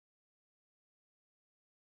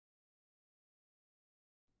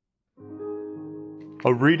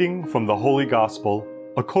A reading from the Holy Gospel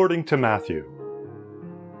according to Matthew.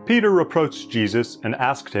 Peter approached Jesus and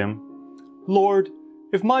asked him, "Lord,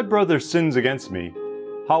 if my brother sins against me,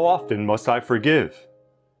 how often must I forgive?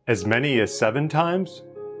 As many as 7 times?"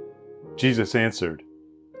 Jesus answered,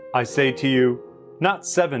 "I say to you, not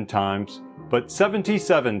 7 times, but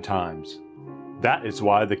 77 times. That is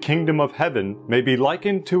why the kingdom of heaven may be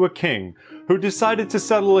likened to a king who decided to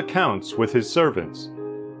settle accounts with his servants.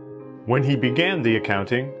 When he began the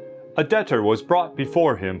accounting, a debtor was brought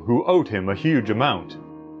before him who owed him a huge amount.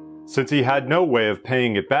 Since he had no way of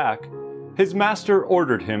paying it back, his master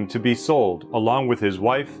ordered him to be sold along with his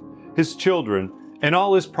wife, his children, and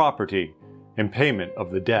all his property in payment of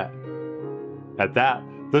the debt. At that,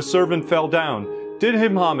 the servant fell down, did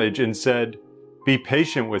him homage, and said, 'Be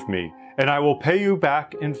patient with me, and I will pay you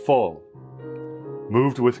back in full.'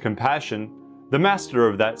 Moved with compassion, the master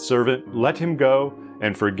of that servant let him go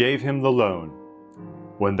and forgave him the loan.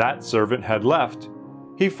 When that servant had left,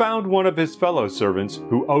 he found one of his fellow servants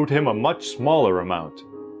who owed him a much smaller amount.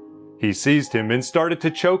 He seized him and started to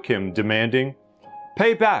choke him, demanding,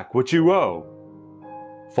 'Pay back what you owe.'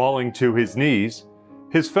 Falling to his knees,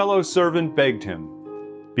 his fellow servant begged him,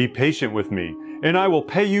 'Be patient with me, and I will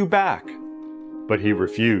pay you back.' But he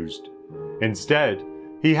refused. Instead,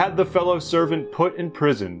 he had the fellow servant put in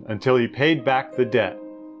prison until he paid back the debt.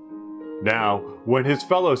 Now, when his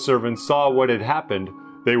fellow servants saw what had happened,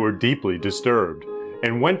 they were deeply disturbed,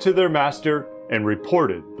 and went to their master and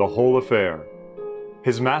reported the whole affair.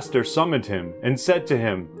 His master summoned him and said to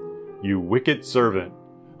him, 'You wicked servant,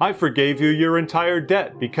 I forgave you your entire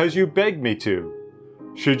debt because you begged me to.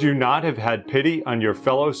 Should you not have had pity on your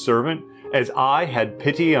fellow servant as I had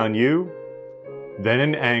pity on you?' Then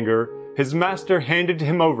in anger, his master handed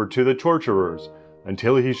him over to the torturers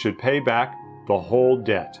until he should pay back the whole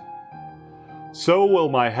debt. So will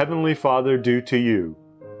my heavenly Father do to you,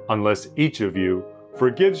 unless each of you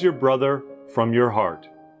forgives your brother from your heart."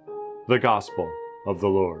 The Gospel of the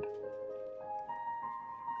Lord.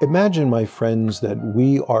 Imagine, my friends, that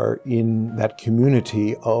we are in that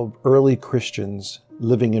community of early Christians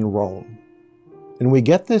living in Rome. And we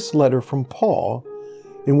get this letter from Paul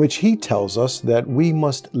in which he tells us that we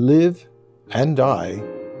must live and die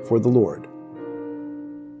for the Lord.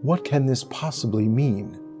 What can this possibly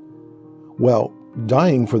mean? Well,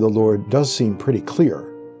 dying for the Lord does seem pretty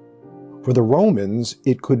clear. For the Romans,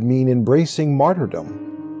 it could mean embracing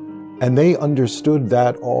martyrdom, and they understood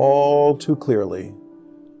that all too clearly.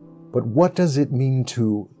 But what does it mean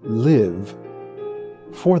to live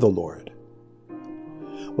for the Lord?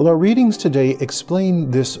 Well, our readings today explain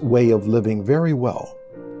this way of living very well.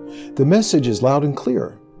 The message is loud and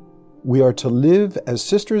clear. We are to live as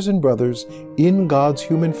sisters and brothers in God's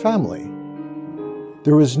human family.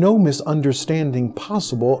 There is no misunderstanding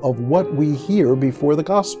possible of what we hear before the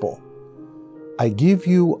gospel. "I give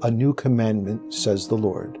you a new commandment," says the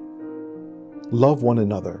Lord. "Love one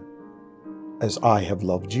another as I have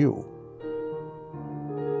loved you."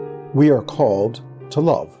 We are called to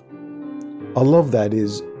love, a love that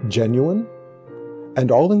is genuine and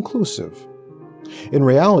all-inclusive. In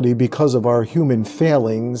reality, because of our human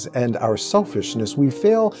failings and our selfishness, we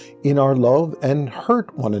fail in our love and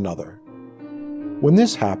hurt one another. When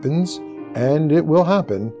this happens, and it will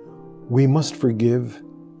happen, we must forgive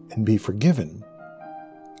and be forgiven.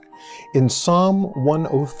 In Psalm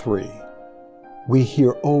 103, we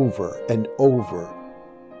hear over and over,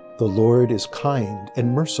 "The Lord is kind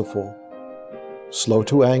and merciful, slow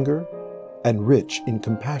to anger, and rich in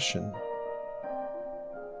compassion."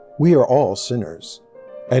 We are all sinners,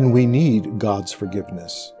 and we need God's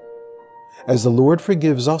forgiveness. As the Lord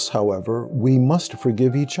forgives us, however, we must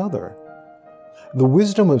forgive each other. The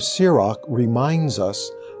wisdom of Sirach reminds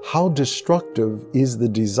us how destructive is the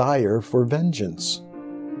desire for vengeance.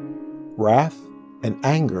 Wrath and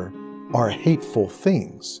anger are hateful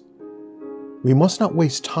things. We must not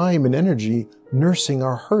waste time and energy nursing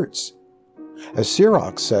our hurts. As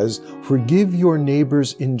Sirach says, "Forgive your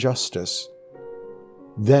neighbor's injustice.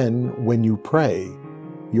 Then, when you pray,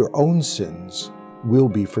 your own sins will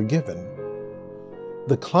be forgiven."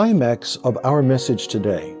 The climax of our message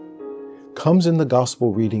today comes in the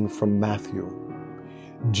gospel reading from Matthew.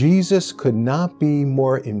 Jesus could not be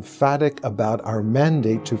more emphatic about our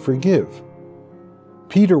mandate to forgive.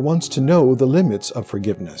 Peter wants to know the limits of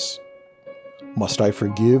forgiveness. Must I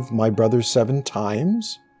forgive my brother 7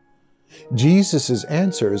 times? Jesus'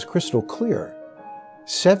 answer is crystal clear: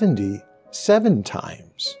 77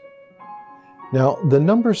 times. Now, the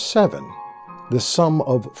number 7, the sum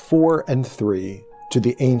of 4 and 3, to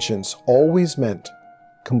the ancients always meant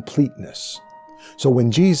completeness. So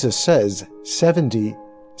when Jesus says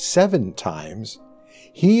 77 times,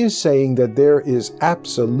 He is saying that there is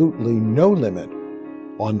absolutely no limit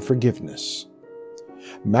on forgiveness.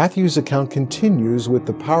 Matthew's account continues with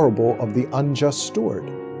the parable of the unjust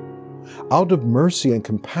steward. Out of mercy and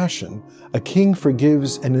compassion, a king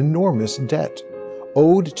forgives an enormous debt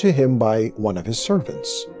owed to him by one of his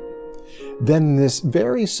servants. Then this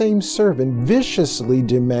very same servant viciously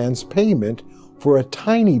demands payment for a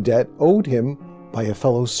tiny debt owed him by a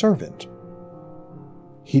fellow servant.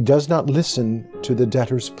 He does not listen to the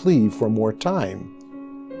debtor's plea for more time.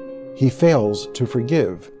 He fails to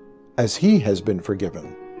forgive as he has been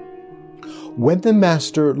forgiven. When the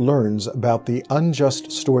master learns about the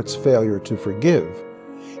unjust steward's failure to forgive,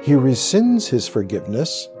 he rescinds his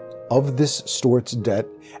forgiveness of this steward's debt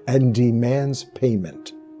and demands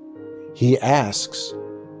payment. He asks,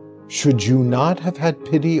 "Should you not have had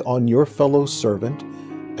pity on your fellow servant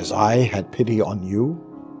as I had pity on you?"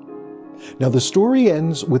 Now the story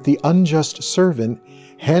ends with the unjust servant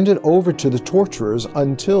handed over to the torturers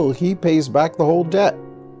until he pays back the whole debt.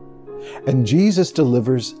 And Jesus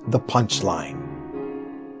delivers the punchline.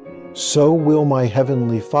 "So will my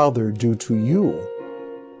heavenly Father do to you,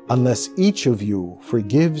 unless each of you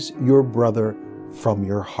forgives your brother from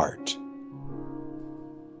your heart."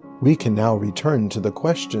 We can now return to the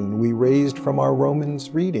question we raised from our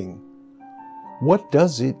Romans reading. What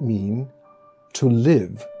does it mean to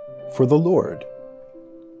live for the Lord?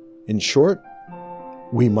 In short,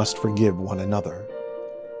 we must forgive one another.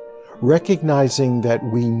 Recognizing that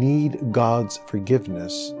we need God's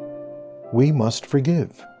forgiveness, we must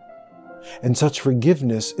forgive. And such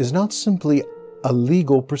forgiveness is not simply a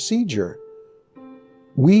legal procedure.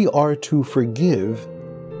 We are to forgive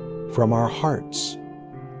from our hearts.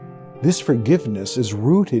 This forgiveness is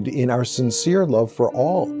rooted in our sincere love for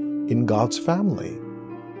all in God's family.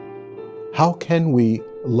 How can we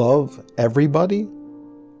love everybody?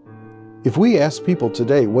 If we ask people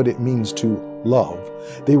today what it means to love,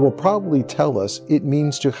 they will probably tell us it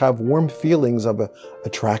means to have warm feelings of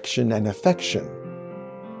attraction and affection.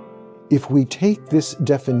 If we take this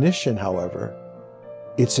definition, however,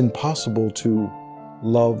 it's impossible to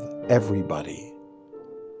love everybody.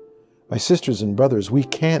 My sisters and brothers, we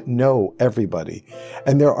can't know everybody,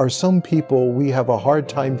 and there are some people we have a hard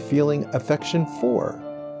time feeling affection for,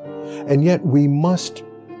 and yet we must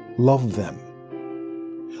love them.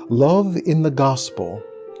 Love in the gospel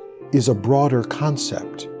is a broader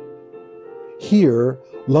concept. Here,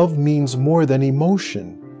 love means more than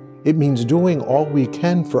emotion. It means doing all we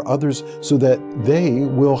can for others so that they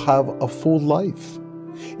will have a full life.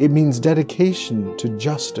 It means dedication to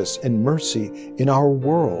justice and mercy in our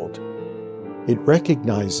world. It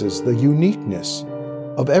recognizes the uniqueness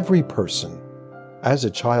of every person as a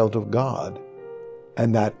child of God,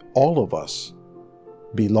 and that all of us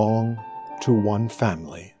belong to one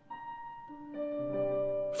family.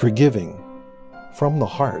 Forgiving from the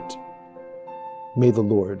heart, may the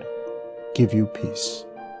Lord give you peace.